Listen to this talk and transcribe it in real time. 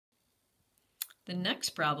The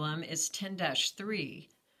next problem is 10-3,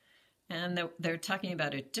 and they're talking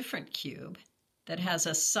about a different cube that has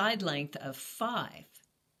a side length of 5.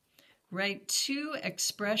 Write two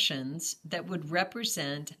expressions that would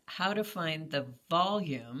represent how to find the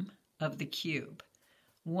volume of the cube.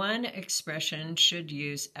 One expression should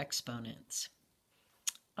use exponents.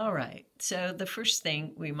 All right, so the first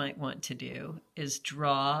thing we might want to do is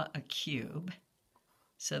draw a cube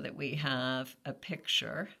so that we have a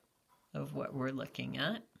picture of what we're looking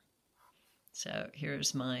at. So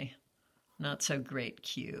here's my not so great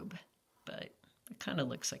cube, but it kind of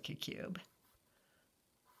looks like a cube.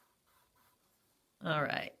 All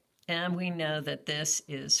right, and we know that this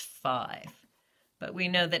is 5, but we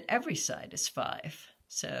know that every side is 5.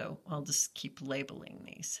 So I'll just keep labeling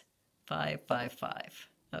these. 5, 5, 5.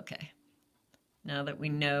 Okay. Now that we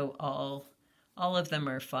know all of them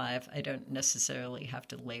are 5, I don't necessarily have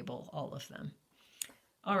to label all of them.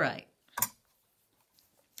 All right.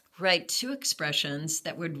 Write two expressions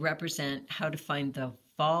that would represent how to find the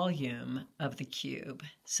volume of the cube.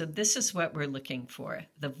 So this is what we're looking for,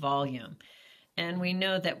 the volume. And we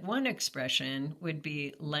know that one expression would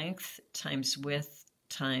be length times width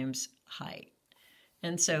times height.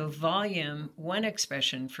 And so volume, one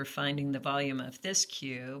expression for finding the volume of this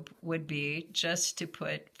cube would be just to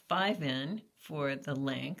put 5 in for the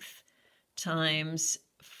length times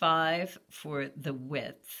 5 for the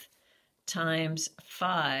width times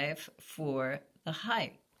 5 for the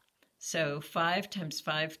height. So 5 times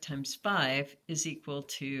 5 times 5 is equal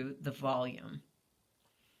to the volume.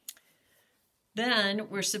 Then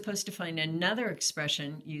we're supposed to find another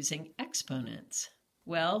expression using exponents.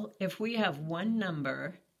 Well, if we have one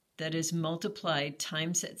number that is multiplied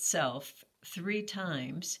times itself 3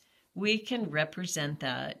 times, we can represent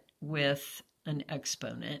that with an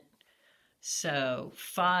exponent. So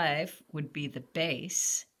 5 would be the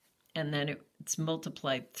base, and then it's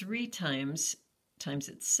multiplied 3 times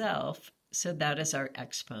itself, so that is our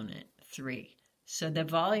exponent, 3. So the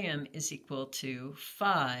volume is equal to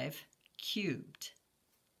 5 cubed.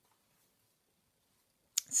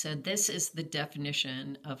 So this is the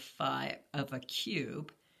definition of a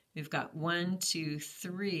cube. We've got 1, 2,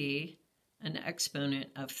 3, an exponent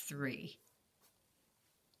of 3.